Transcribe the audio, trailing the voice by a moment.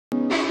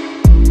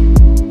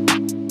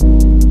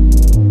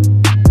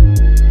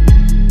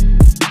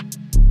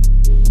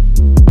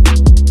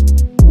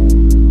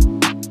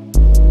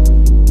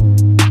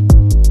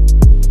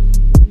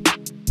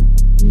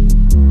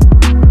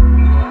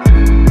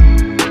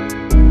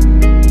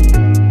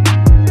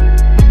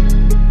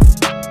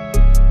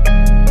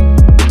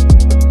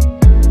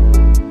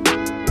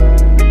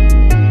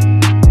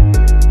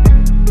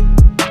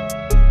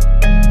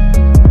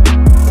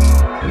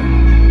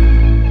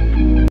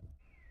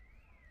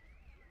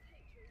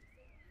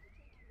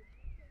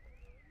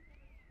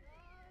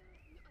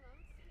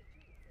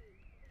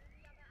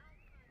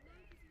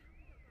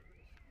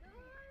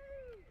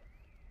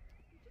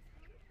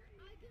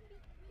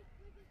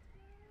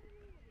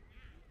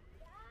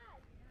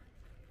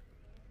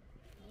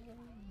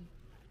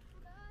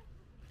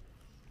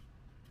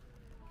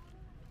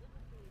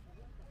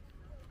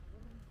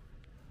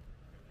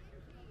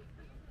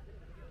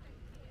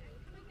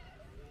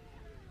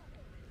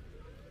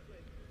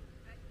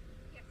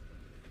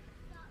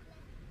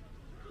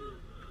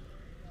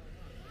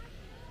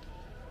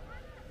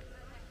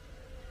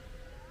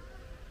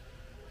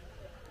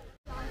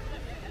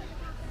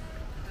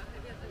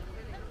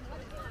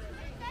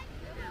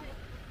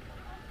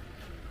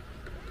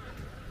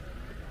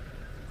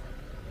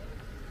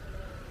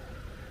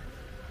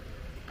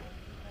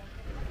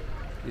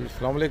जी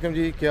अस्सलाम वालेकुम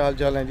जी, क्या हाल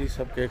चाल हैं जी?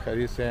 सबके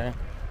खैरियत से हैं।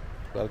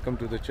 वेलकम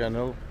टू द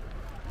चैनल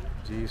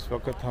जी। इस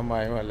वक्त हम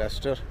आए हुए हैं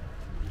Lester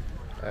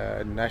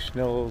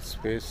national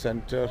space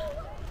centre.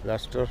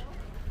 Lester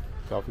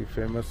काफ़ी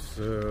फेमस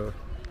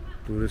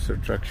टूरिस्ट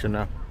अट्रैक्शन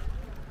है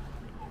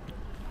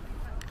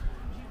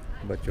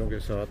बच्चों के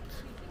साथ।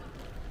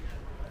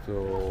 तो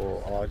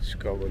आज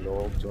का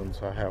व्लॉग जो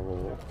सा है वो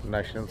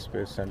नेशनल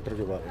स्पेस सेंटर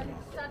के बारे में,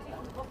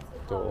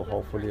 तो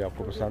होपफुली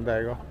आपको पसंद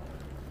आएगा।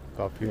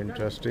 काफ़ी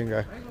इंटरेस्टिंग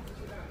है,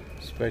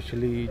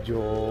 स्पेशली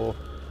जो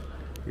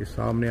ये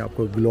सामने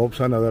आपको ग्लोब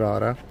सा नज़र आ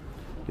रहा है,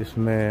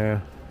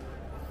 इसमें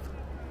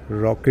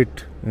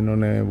रॉकेट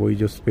इन्होंने वही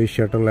जो स्पेस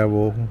शटल है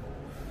वो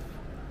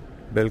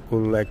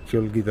बिल्कुल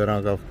एक्चुअल की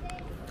तरह का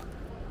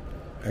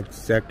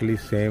एग्जैक्टली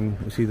सेम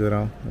उसी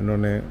तरह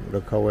इन्होंने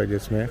रखा हुआ है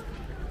जिसमें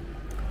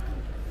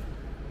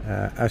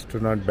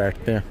एस्ट्रोनॉट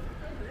बैठते हैं।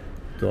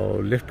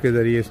 तो लिफ्ट के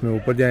ज़रिए इसमें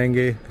ऊपर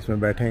जाएंगे, इसमें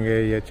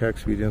बैठेंगे, ये अच्छा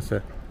एक्सपीरियंस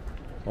है।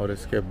 और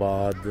इसके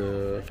बाद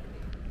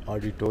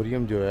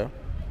ऑडिटोरियम जो है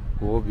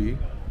वो भी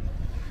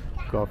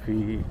काफ़ी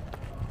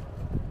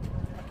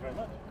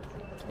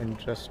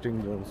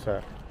इंटरेस्टिंग जो सा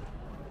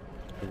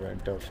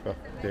इवेंट है उसका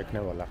देखने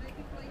वाला।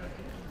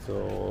 तो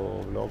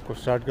व्लॉग को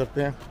स्टार्ट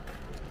करते हैं।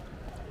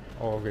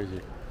 ओके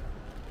जी।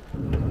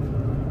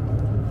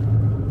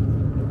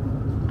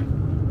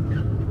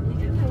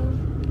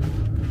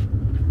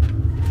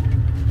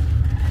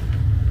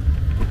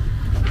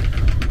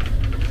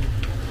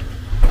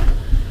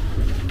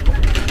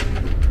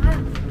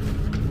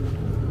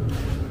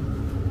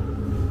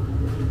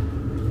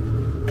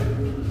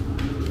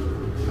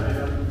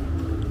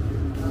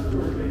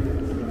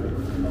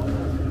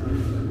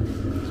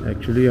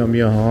 एक्चुअली हम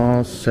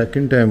यहाँ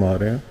सेकंड टाइम आ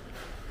रहे हैं,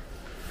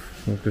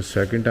 क्योंकि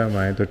सेकंड टाइम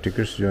आए तो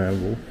टिकट्स जो हैं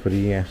वो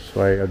फ्री हैं,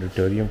 सिवाय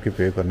ऑडिटोरियम के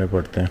पे करने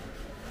पड़ते हैं।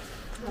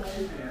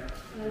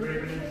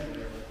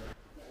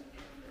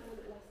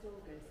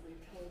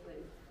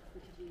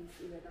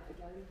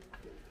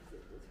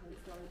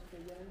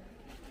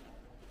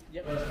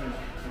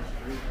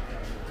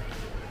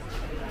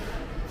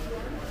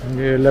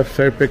 ये लेफ़्ट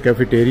साइड पे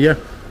कैफेटेरिया,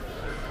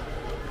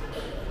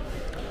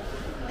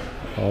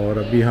 और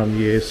अभी हम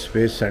ये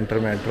स्पेस सेंटर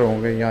में एंटर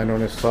होंगे। यहाँ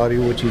इन्होंने सारी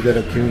वो चीज़ें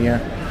रखी हुई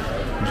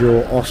हैं जो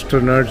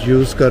एस्ट्रोनॉट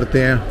यूज़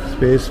करते हैं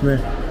स्पेस में,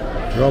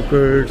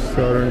 रॉकेट्स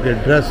और उनके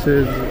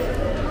ड्रेसेस,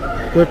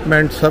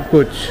 इक्विपमेंट, सब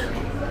कुछ।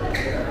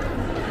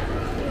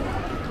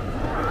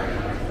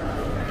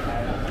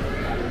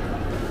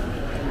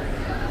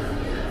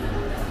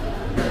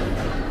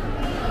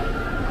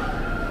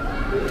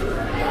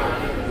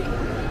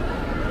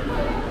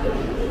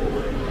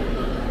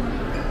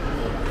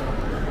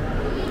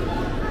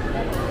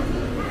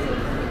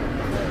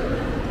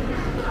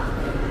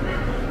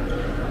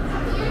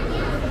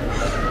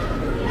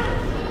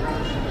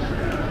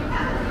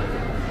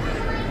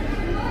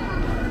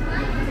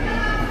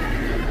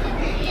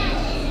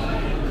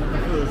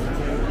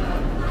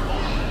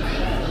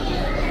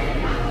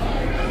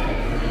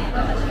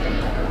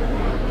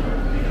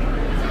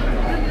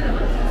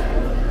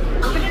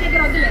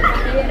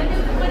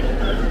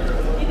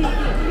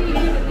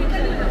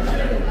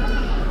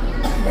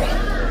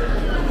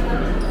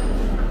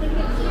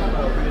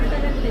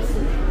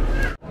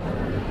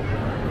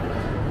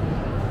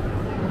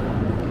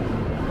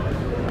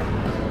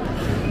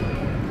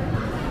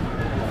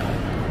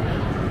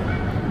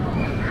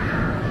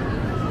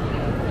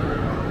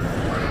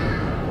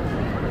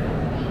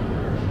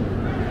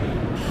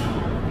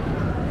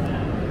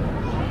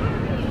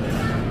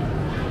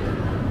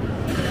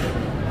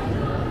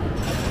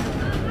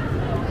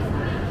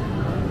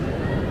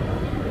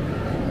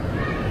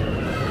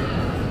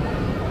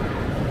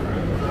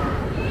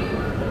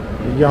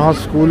 यहाँ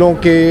स्कूलों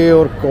के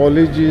और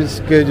कॉलेजेस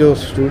के जो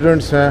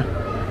स्टूडेंट्स हैं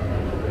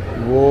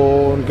वो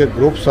उनके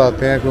ग्रुप्स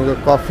आते हैं, क्योंकि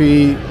काफ़ी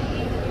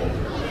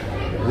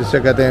जिसे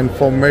कहते हैं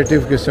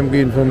इंफॉर्मेटिव किस्म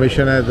की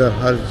इंफॉर्मेशन है इधर,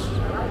 हर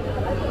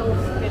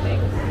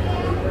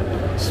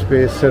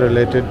स्पेस से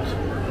रिलेटेड।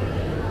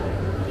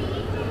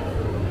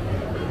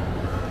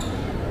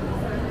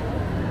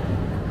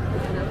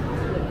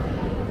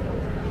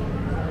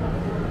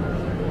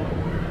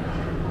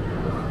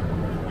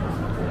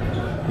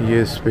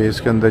 ये स्पेस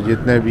के अंदर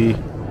जितने भी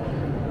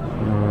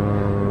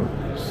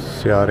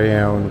सियारे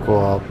हैं उनको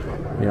आप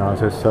यहाँ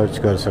से सर्च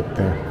कर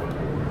सकते हैं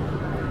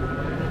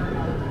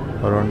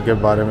और उनके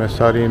बारे में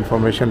सारी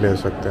इन्फॉर्मेशन ले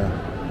सकते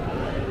हैं।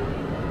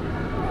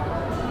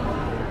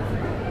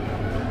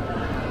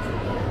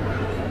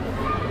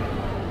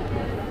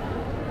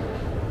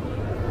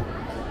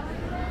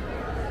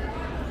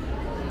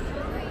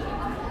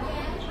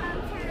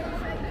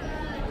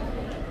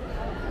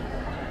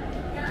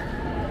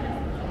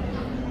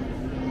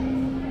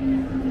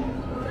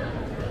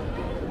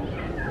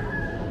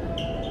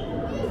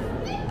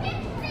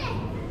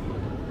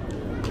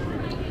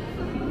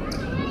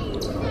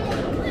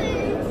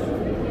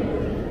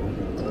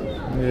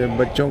 ये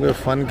बच्चों के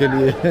फन के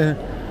लिए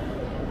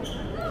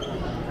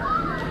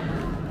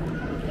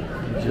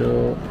जो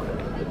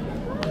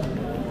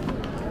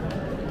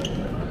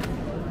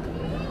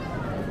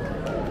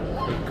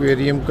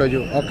एक्वेरियम का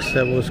जो अक्स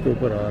है वो उसके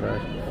ऊपर आ रहा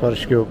है,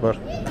 फर्श के ऊपर।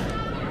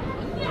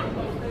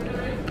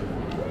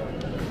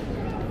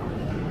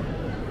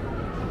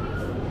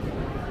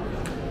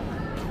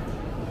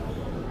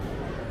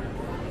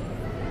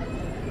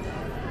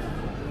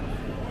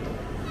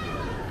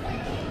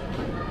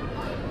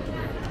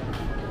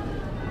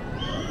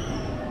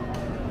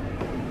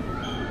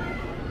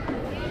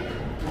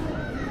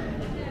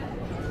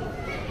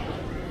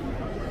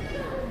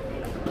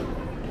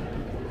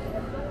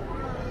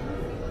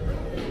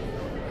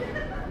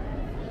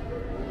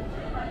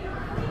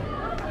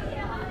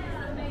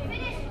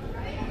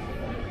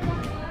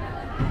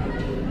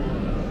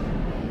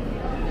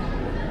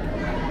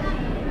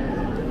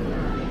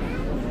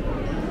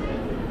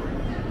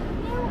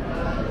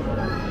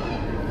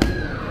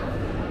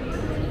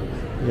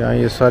 यहाँ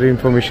ये सारी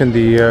इंफॉर्मेशन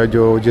दी है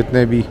जो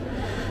जितने भी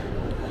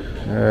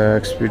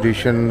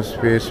एक्सपीडिशन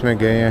स्पेस में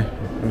गए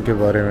हैं उनके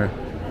बारे में।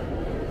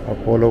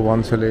 अपोलो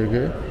 1 से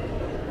लेके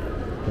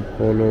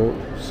अपोलो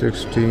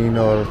 16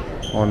 और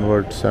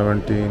ऑनवर्ड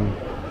 17।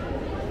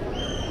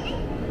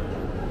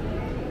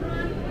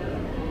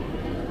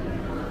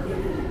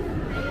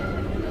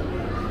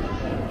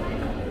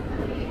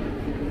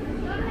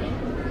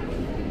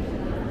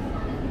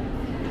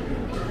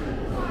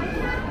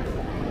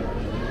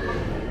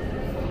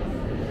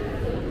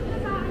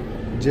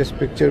 जिस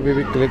पिक्चर पे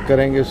भी क्लिक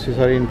करेंगे उसकी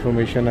सारी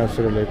इंफॉर्मेशन है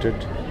उससे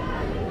रिलेटेड।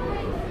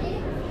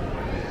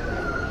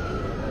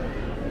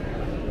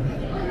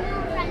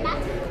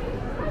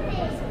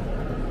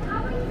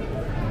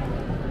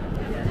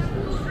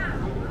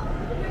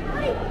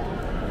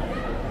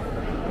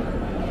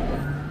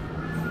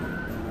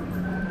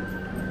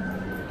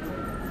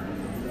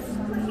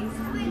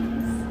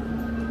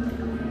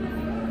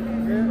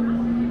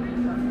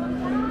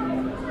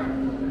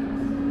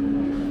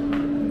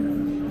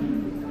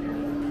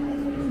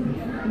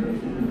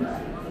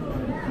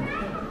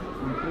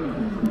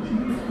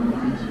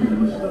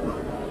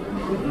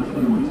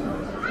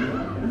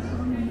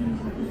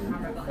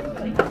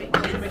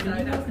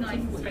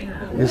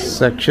 इस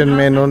सेक्शन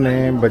में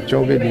इन्होंने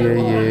बच्चों के लिए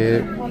ये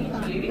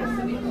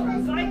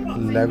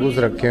लेगोस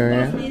रखे हुए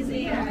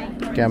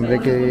हैं।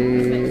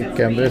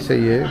 कैमरे से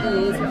ये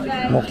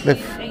मुख्तलिफ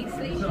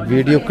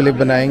वीडियो क्लिप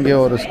बनाएंगे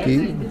और उसकी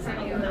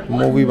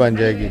मूवी बन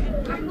जाएगी।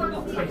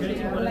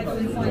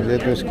 मुझे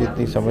तो इसकी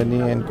इतनी समझ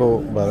नहीं है, इनको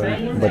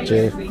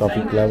बच्चे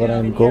काफ़ी क्लेवर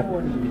हैं, इनको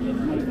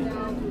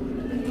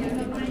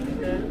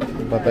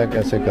पता है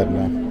कैसे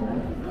करना है।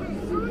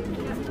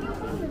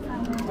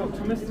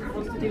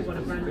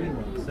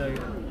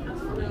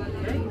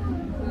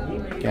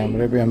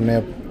 कैमरे पे हमने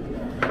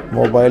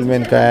मोबाइल में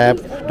इनका ऐप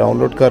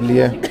डाउनलोड कर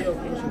लिया है,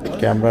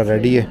 कैमरा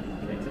रेडी है।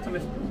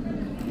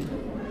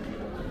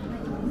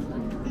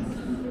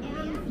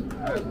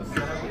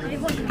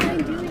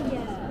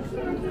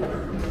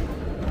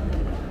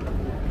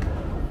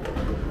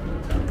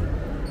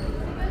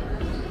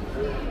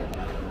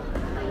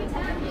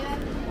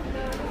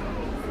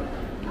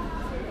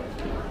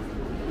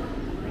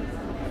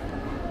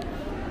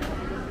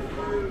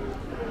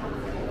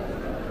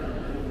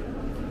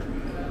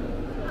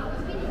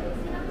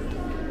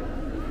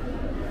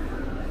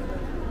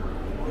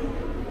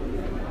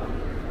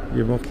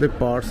 ये मुख्तलिफ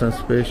पार्ट्स हैं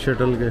स्पेस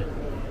शटल के।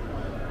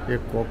 ये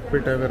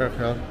कॉकपिट है मेरा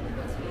ख्याल,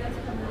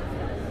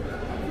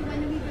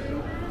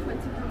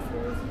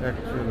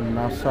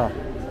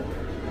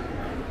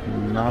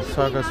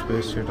 नासा का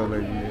स्पेस शटल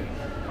है ये।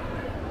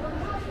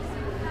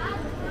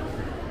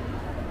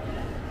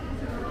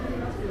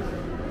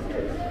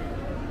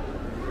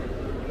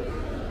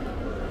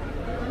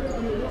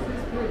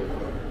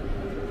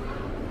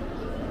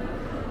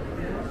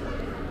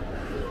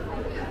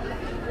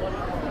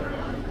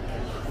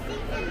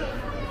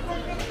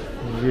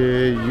 ये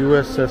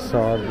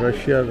USSR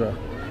रशिया का।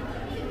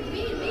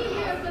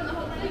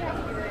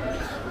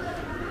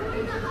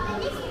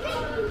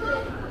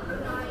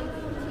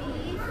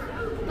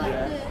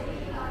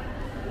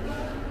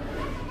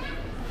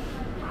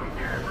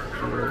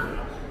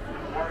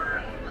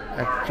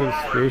 एक्चुअल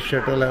स्पेस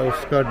शटल है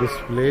उसका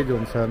डिस्प्ले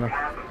जो सा ना,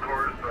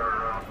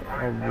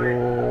 अब वो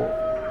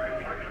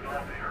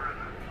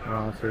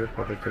वहाँ से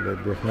पता चले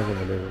देखने को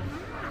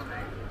मिलेगा।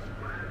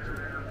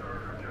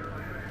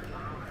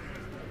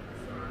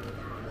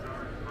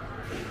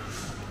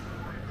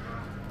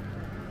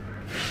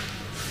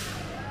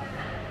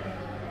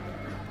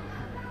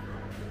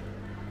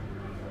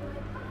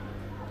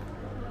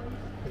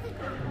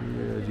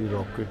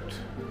 रॉकेट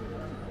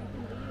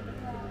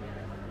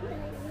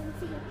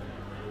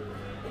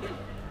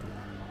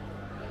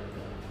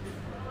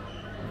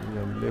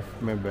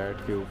लिफ्ट में बैठ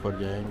के ऊपर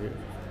जाएंगे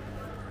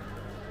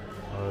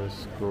और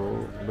इसको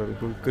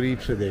बिल्कुल करीब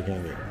से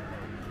देखेंगे।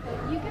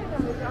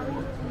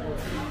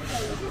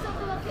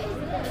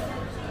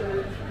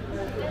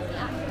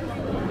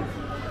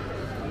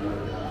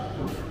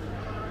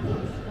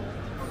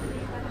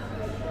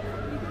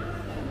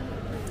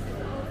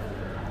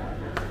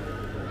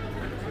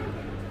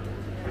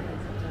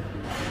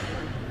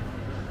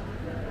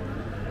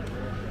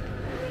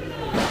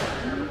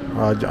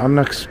 आज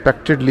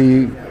अनएक्सपेक्टेडली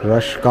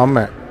रश कम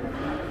है,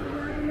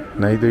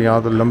 नहीं तो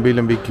यहाँ तो लंबी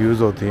लंबी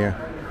क्यूज़ होती हैं।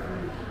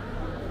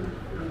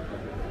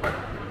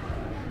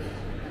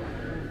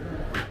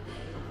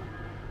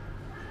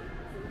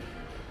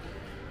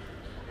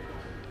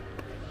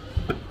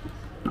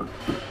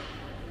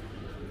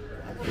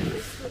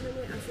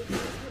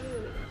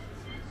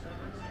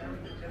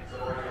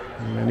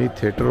 मिनी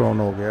थिएटर ऑन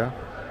हो गया,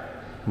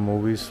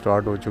 मूवी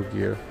स्टार्ट हो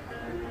चुकी है।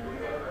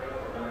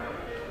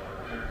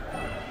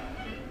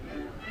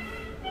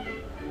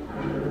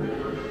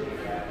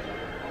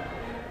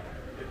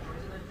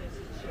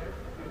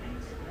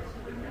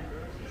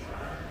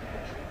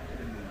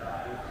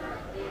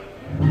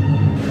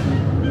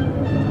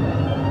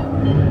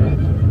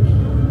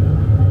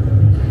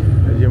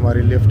 ये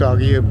हमारी लिफ्ट आ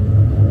गई है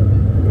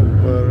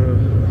ऊपर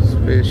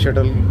स्पेस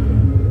शटल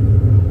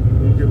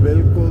के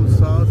बिल्कुल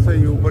साथ से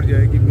ही ऊपर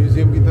जाएगी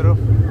म्यूजियम की तरफ।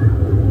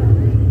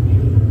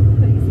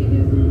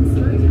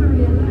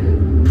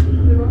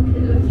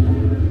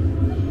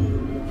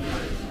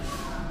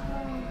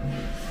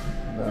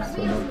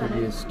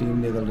 ये स्टीम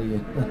निकल रही है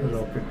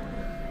रॉकेट।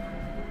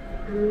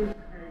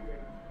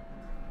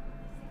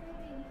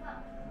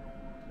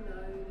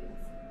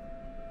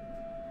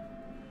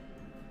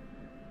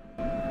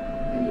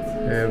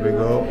 Here we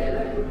go.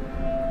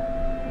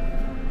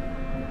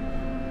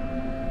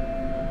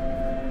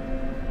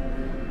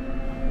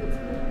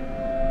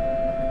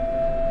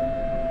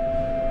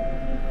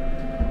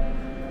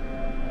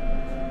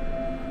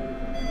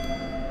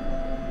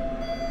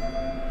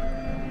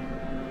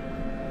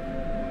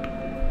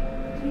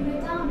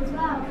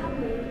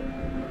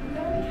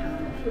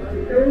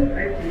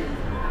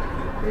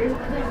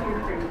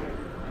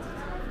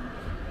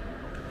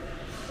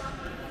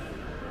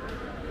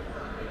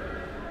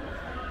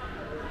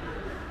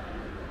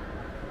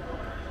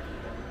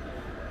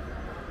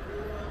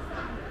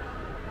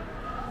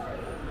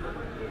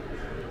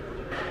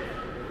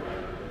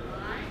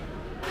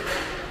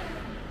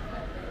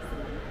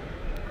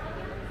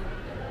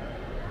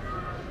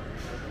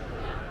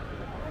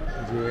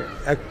 ये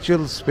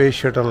एक्चुअल स्पेस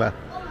शटल है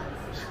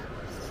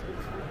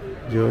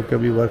जो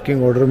कभी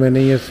वर्किंग ऑर्डर में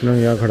नहीं है,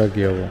 इसने यहाँ खड़ा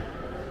किया हुआ।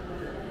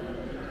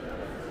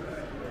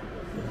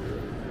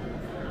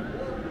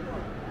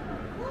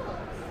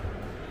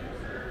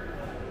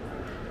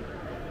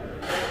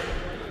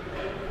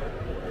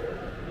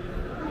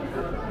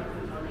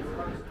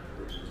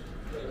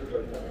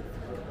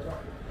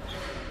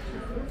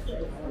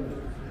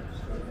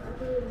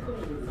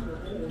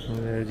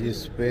 ये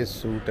स्पेस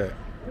सूट है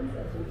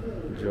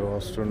जो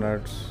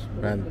एस्ट्रोनॉट्स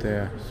पहनते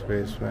हैं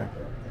स्पेस में।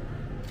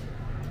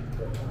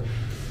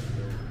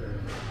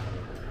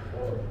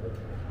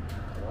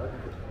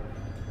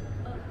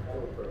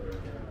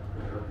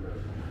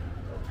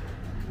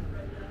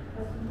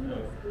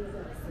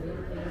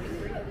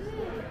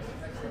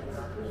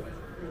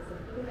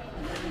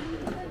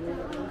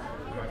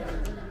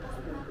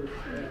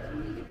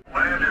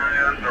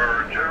 Planetariums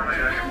are generally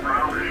a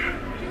brownish,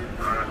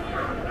 dark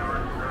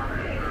brownish,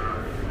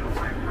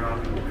 light brown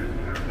in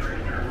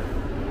texture.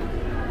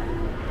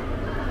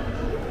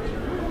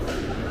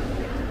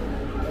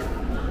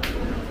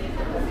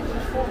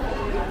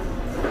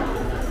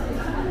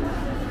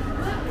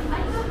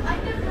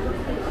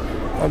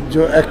 अब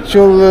जो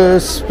एक्चुअल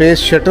स्पेस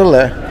शटल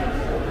है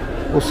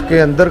उसके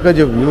अंदर का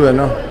जो व्यू है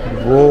ना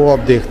वो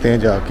अब देखते हैं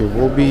जाके।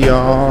 वो भी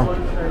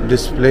यहाँ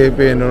डिस्प्ले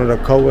पे इन्होंने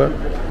रखा हुआ है।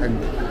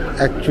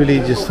 एक्चुअली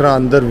जिस तरह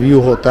अंदर व्यू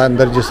होता है,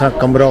 अंदर जिस तरह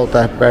कमरा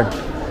होता है पैड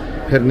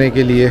फिरने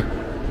के लिए,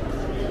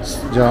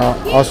 जहाँ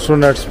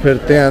एस्ट्रोनॉट्स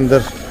फिरते हैं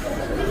अंदर,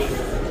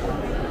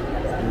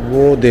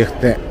 वो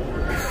देखते हैं।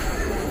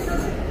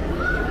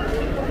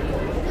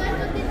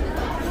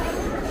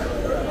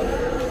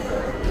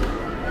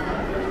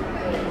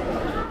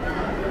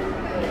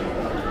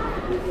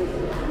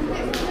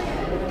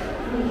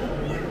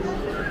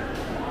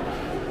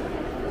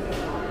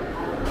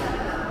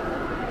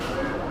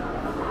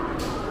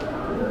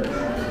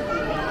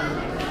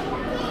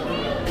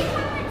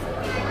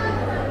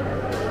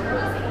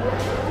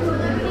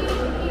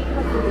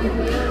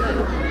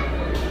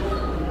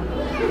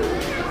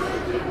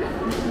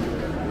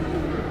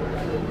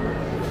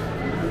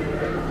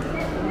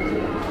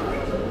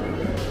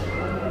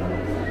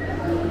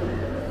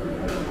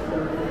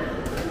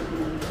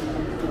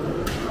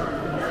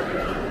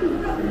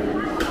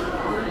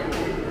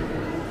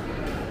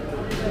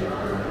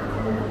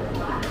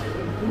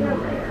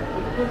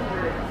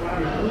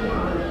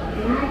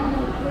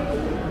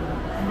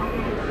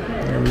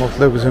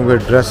 मुख्तलिफ किस्म के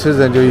ड्रेसेस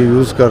हैं जो ये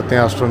यूज़ करते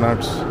हैं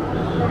एस्ट्रोनॉट्स।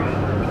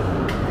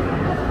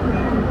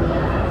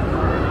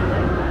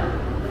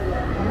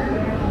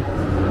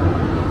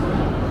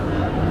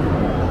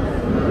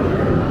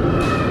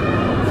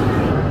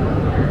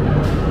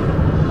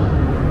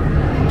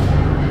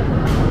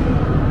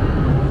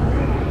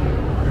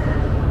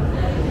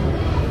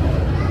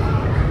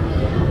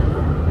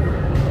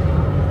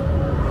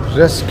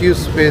 Rescue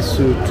space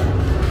suit.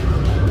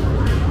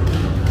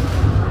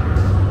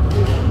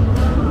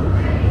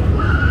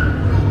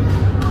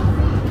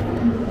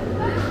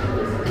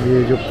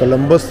 ये जो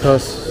कोलंबस था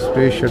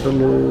स्पेस शटल,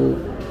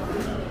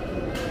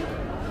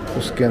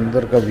 उसके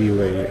अंदर का व्यू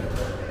है ये।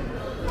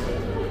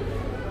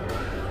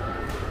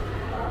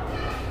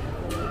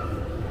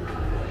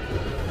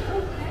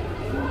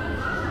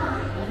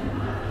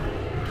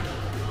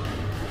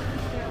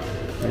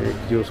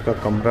 एक जो उसका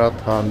कमरा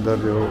था अंदर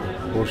जो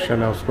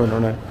पोर्शन है उसको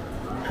इन्होंने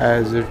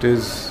एज इट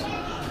इज़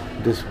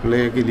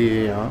डिस्प्ले के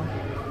लिए यहाँ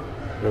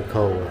रखा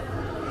हुआ है।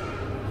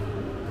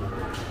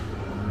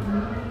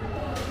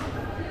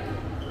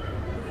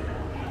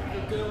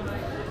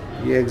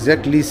 ये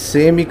एग्जैक्टली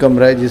सेम ही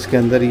कमरा है जिसके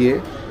अंदर ये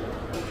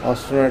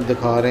एस्ट्रोनॉट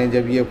दिखा रहे हैं।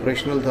 जब ये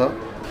ऑपरेशनल था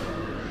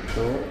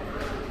तो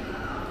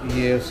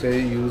ये उसे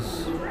यूज़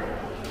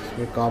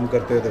इसमें काम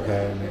करते हुए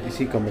दिखाया उन्हें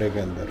इसी कमरे के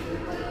अंदर।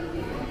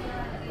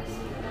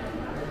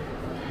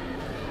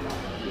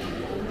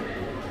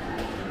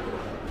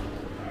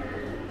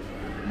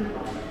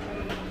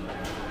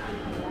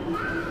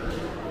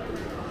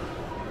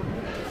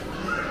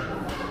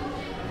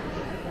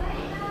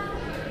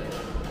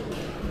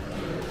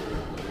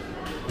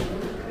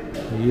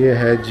 ये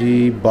है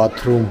जी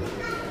बाथरूम।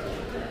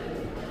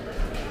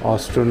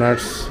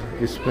 एस्ट्रोनॉट्स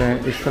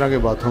इसमें इस तरह के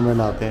बाथरूम में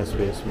नहाते हैं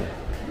स्पेस में।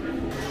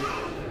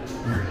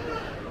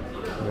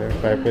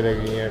 पाइपें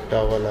लगी हैं,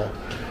 टॉवल है।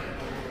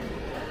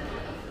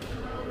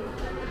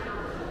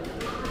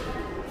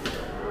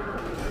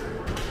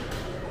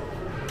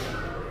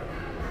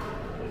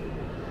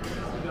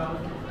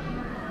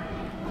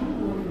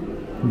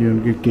 ये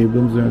उनके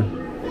केबल्स हैं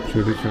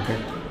छोटे छोटे।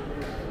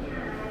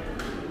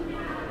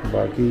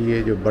 बाकी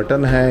ये जो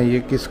बटन है ये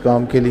किस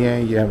काम के लिए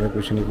हैं ये हमें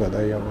कुछ नहीं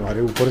पता। ये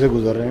हमारे ऊपर से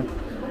गुजर रहे हैं।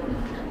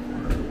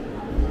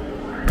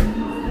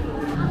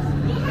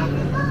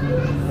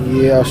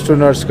 ये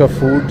एस्ट्रोनॉट्स का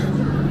फूड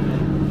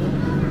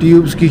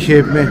ट्यूब्स की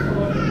शेप में,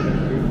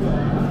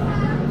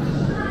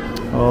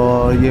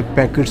 और ये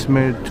पैकेट्स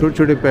में छोटे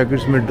छोटे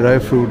पैकेट्स में ड्राई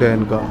फ्रूट है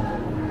इनका,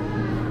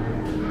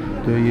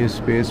 तो ये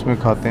स्पेस में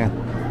खाते हैं।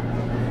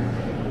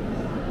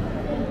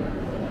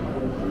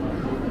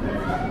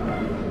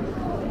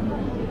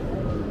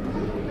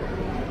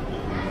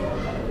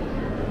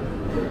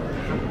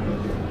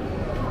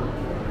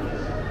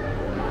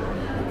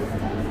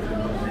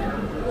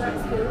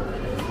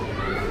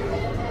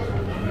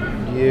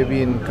 ये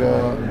भी इनका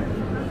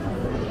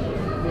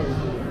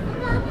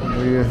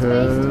ये है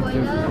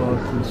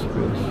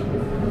स्पेस।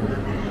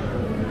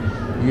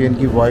 ये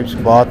इनकी वाइप्स,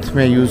 बाथ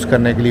में यूज़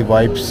करने के लिए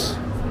वाइप्स।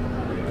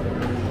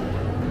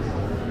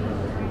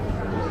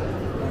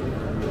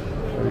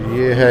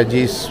 ये है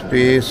जी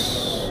स्पेस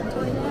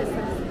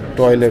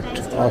टॉयलेट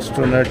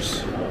एस्ट्रोनॉट्स।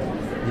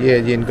 ये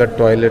है जी इनका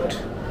टॉयलेट।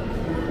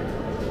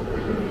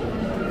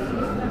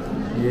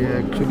 ये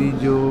एक्चुअली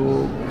जो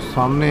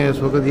सामने है इस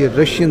वक्त ये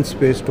रशियन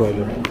स्पेस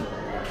टॉयलेट है।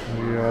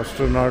 ये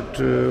एस्ट्रोनॉट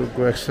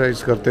को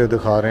एक्सरसाइज करते हुए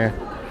दिखा रहे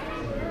हैं।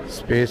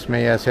 स्पेस में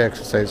ऐसे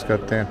एक्सरसाइज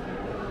करते हैं।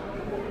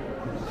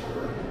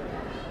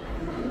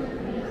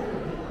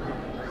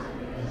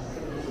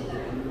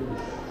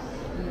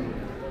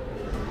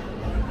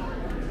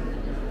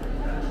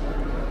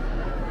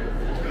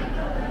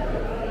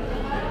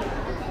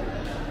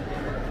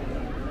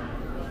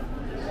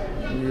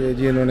 ये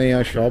जी इन्होंने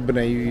यहाँ शॉप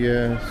बनाई हुई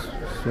है।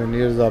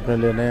 सोनियर्स आपने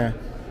लेने हैं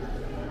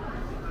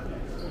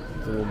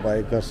तो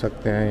बाय कर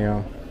सकते हैं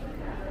यहाँ।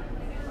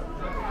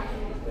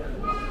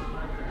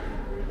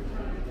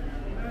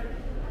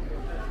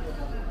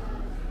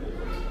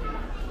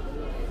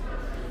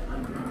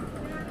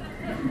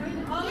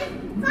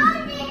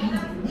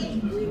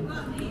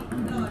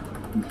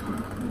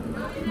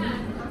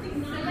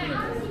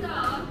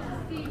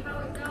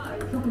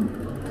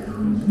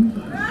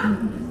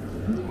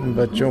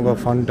 बच्चों का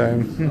फन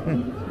टाइम।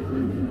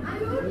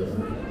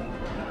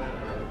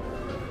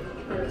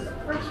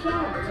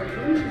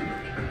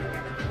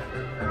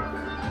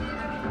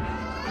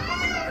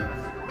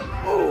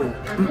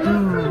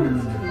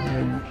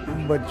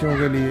 बच्चों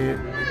के लिए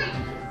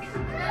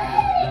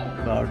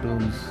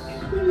cartoons.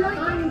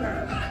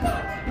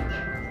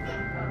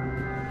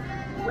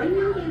 When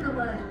you hear the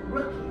word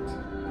rocket,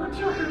 put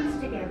your hands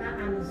together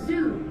and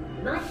zoom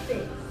like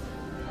this.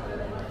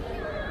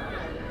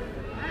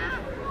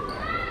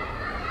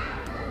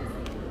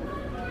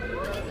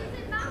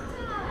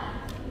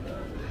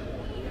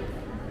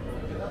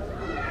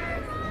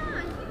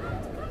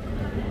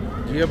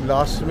 ये अब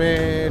लास्ट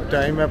में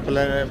टाइम है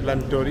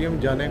प्लानेटोरियम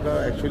जाने का।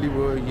 एक्चुअली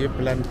वो ये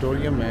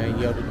प्लानेटोरियम है,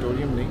 ये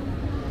ऑडिटोरियम नहीं।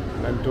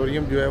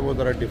 प्लानेटोरियम जो है वो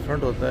ज़रा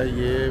डिफरेंट होता है।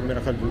 ये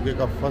मेरा ख्याल यूके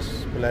का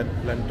फर्स्ट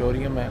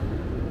प्लानेटोरियम है।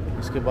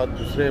 इसके बाद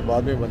दूसरे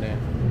बाद में बने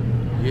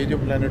हैं। ये जो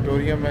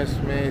प्लानेटोरियम है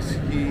इसमें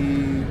इसकी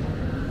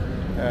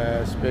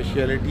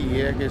स्पेशलिटी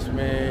ये है कि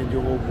इसमें जो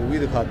वो मूवी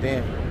दिखाते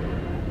हैं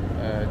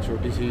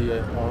छोटी सी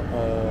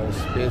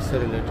स्पेस से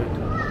रिलेटेड,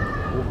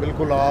 वो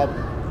बिल्कुल आप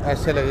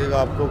ऐसे लगेगा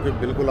आपको कि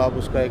बिल्कुल आप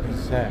उसका एक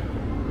हिस्सा है।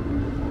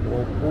 वो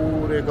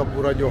पूरे का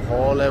पूरा जो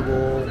हॉल है वो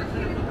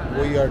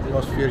वही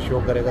एटमॉस्फेयर शो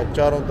करेगा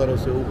चारों तरफ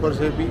से, ऊपर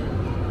से भी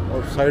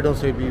और साइडों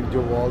से भी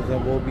जो वॉल्स हैं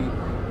वो भी।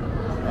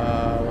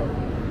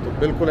 तो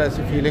बिल्कुल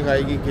ऐसी फीलिंग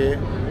आएगी कि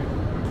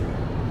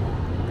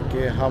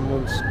हम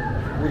उस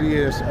पूरी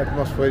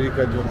एटमॉस्फेयर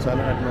का जो सा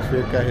ना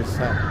एटमॉस्फेयर का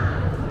हिस्सा है।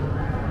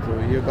 तो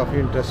ये काफ़ी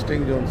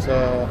इंटरेस्टिंग जो सा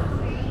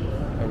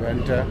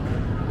इवेंट है।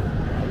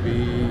 अभी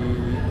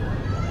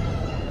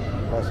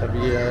बस अभी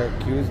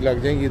क्यूज़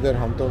लग जाएंगी इधर।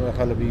 हम तो मेरे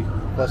ख्याल अभी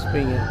फर्स्ट पे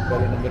ही हैं,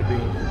 पहले नंबर पे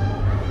ही हैं।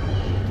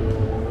 तो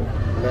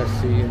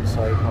let's see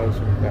inside house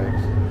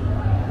PACS.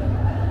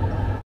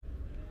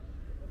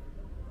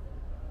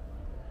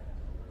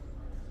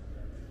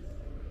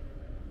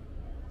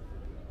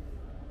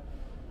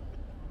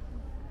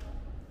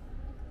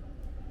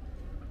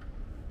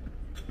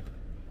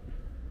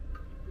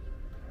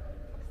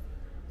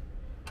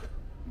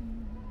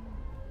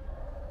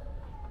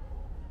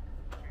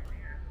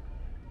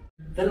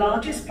 The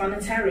largest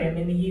planetarium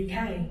in the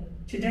UK.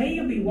 Today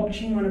you'll be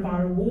watching one of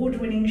our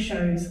award-winning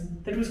shows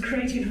that was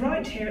created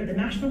right here at the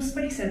National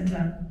Space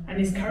Centre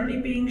and is currently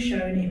being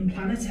shown in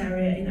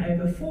planetaria in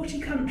over 40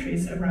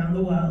 countries around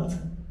the world.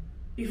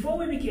 Before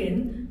we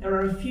begin, there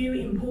are a few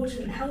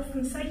important health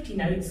and safety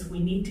notes we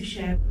need to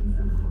share.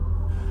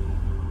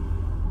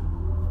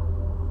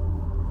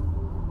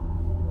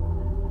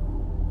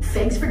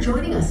 Thanks for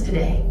joining us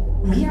today.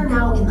 We are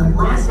now in the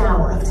last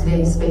hour of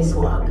today's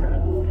spacewalk.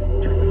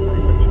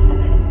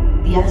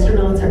 The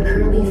astronauts are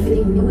currently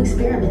fitting new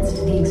experiments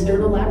to the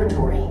external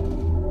laboratory.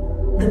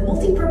 The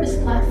multi-purpose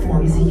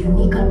platform is a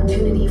unique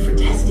opportunity for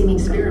testing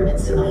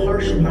experiments in the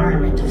harsh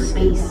environment of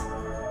space.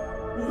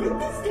 With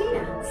this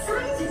data,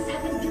 scientists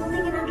have been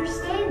building an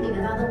understanding of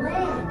how the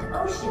land,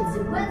 oceans,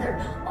 and weather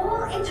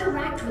all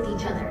interact with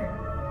each other.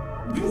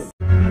 This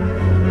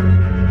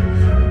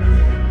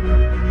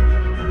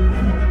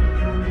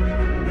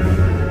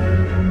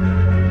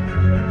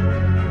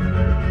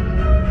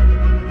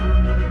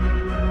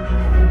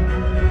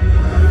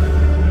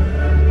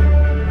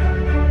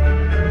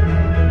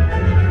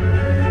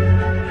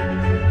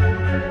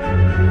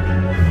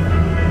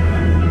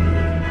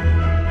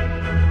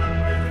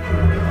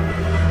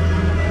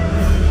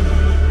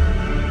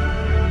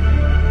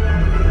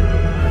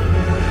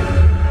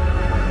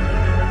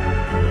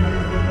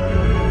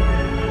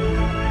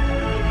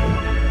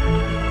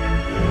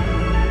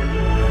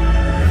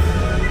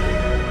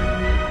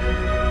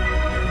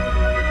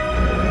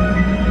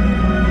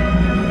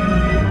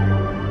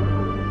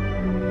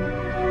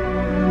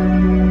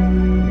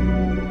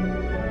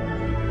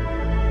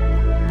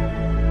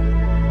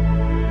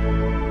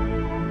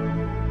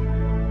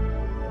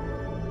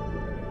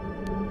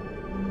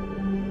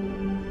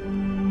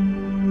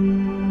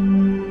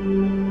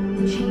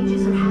The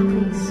changes are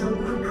happening so